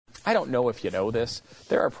I don't know if you know this.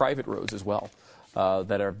 There are private roads as well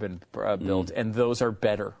that have been built, and those are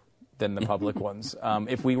better than the public ones.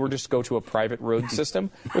 If we were just go to a private road system,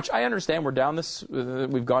 which I understand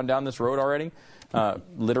we've gone down this road already,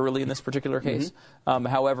 literally in this particular case.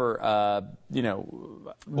 However,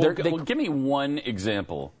 give me one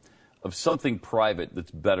example of something private that's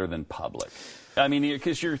better than public. I mean,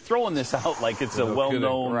 because you're throwing this out like it's a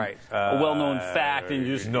well-known fact, and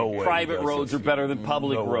just private roads are better than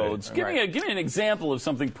public roads. Give me an example of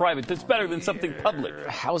something private that's better than something public.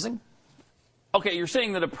 Housing. Okay, you're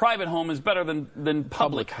saying that a private home is better than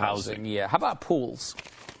public housing. Yeah. How about pools?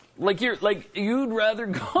 You'd rather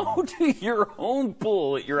go to your own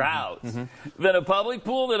pool at your house than a public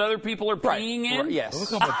pool that other people are peeing in?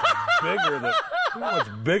 Yes. Look how much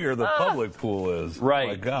bigger the public pool is. Right.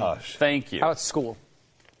 Oh my gosh. Thank you. How about school?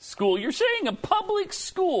 School. You're saying a public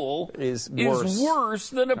school is worse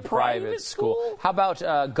than a private school? How about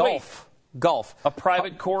golf? Golf. A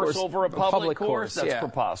private course over a public course? That's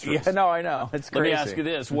preposterous. Yeah, no, I know. It's crazy. Let me ask you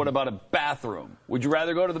this. What about a bathroom? Would you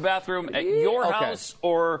rather go to the bathroom at your house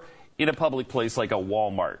or in a public place like a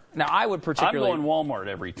Walmart? Now, I would particularly... I'm going Walmart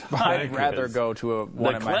every time. I'd rather go to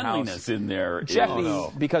one at my house. The cleanliness in there Jeffy,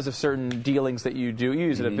 because of certain dealings that you do, you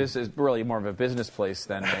use it a business, really more of a business place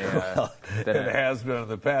than a... It has been in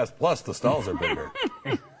the past. Plus, the stalls are bigger.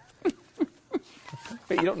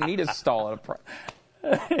 But you don't need a stall at a...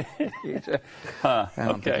 I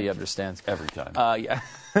don't think he understands. Every time. Yeah.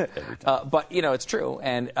 Every time. But, it's true.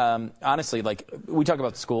 And honestly, we talk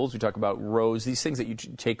about schools, we talk about roads, these things that you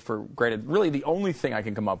take for granted. Really, the only thing I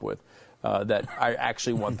can come up with that I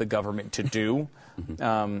actually want the government to do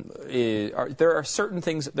there are certain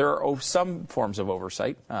things, there are some forms of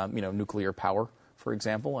oversight, nuclear power, for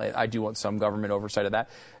example. I do want some government oversight of that.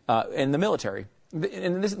 And the military.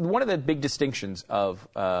 And this one of the big distinctions of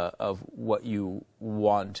what you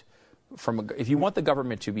want if you want the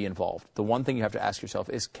government to be involved, the one thing you have to ask yourself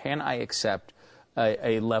is, can I accept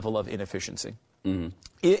a level of inefficiency?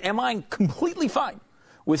 Am I completely fine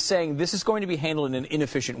with saying this is going to be handled in an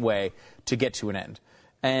inefficient way to get to an end?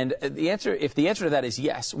 And if the answer to that is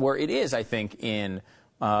yes, where it is, I think, in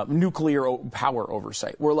nuclear power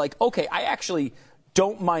oversight, we're like, okay, I actually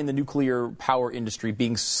don't mind the nuclear power industry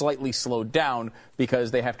being slightly slowed down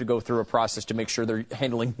because they have to go through a process to make sure they're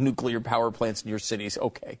handling nuclear power plants in your cities.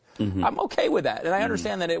 Okay. I'm okay with that. And I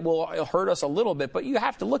understand that it'll hurt us a little bit, but you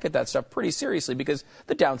have to look at that stuff pretty seriously because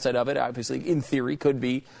the downside of it, obviously, in theory, could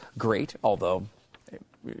be great, although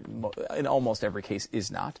in almost every case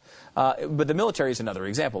is not. But the military is another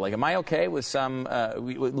example. Like, am I okay with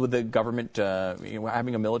with the government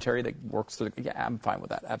having a military that works through yeah, I'm fine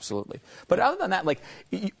with that, absolutely. But other than that,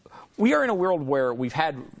 we are in a world where we've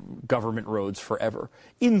had government roads forever.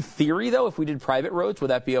 In theory, though, if we did private roads,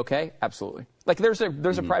 would that be okay? Absolutely. Like, there's a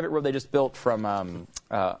private road they just built from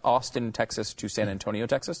Austin, Texas to San Antonio,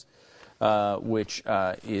 Texas, which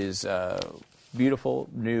is beautiful,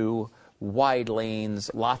 new, wide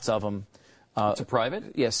lanes, lots of them. It's a private?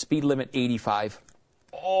 Yes, speed limit 85.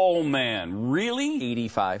 Oh, man, really?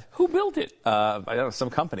 85. Who built it? I don't know,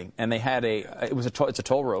 some company, and they had it's a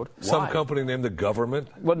toll road. Some company named the government?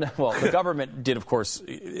 Well, the government did, of course,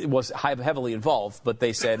 it was heavily involved, but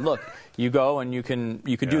they said, look, you go and you can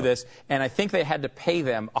do this, and I think they had to pay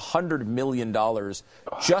them $100 million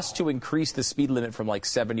just to increase the speed limit from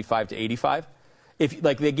 75 to 85. If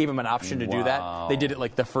they gave them an option to do that, they did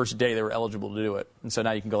it the first day they were eligible to do it, and so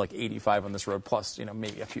now you can go 85 on this road plus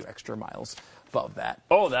maybe a few extra miles above that.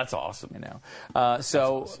 Oh, that's awesome. So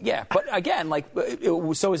awesome. Yeah, but again,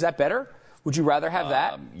 so is that better? Would you rather have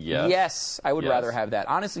that? Yes. Yes, I would rather have that.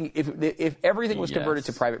 Honestly, if everything was converted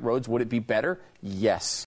to private roads, would it be better? Yes.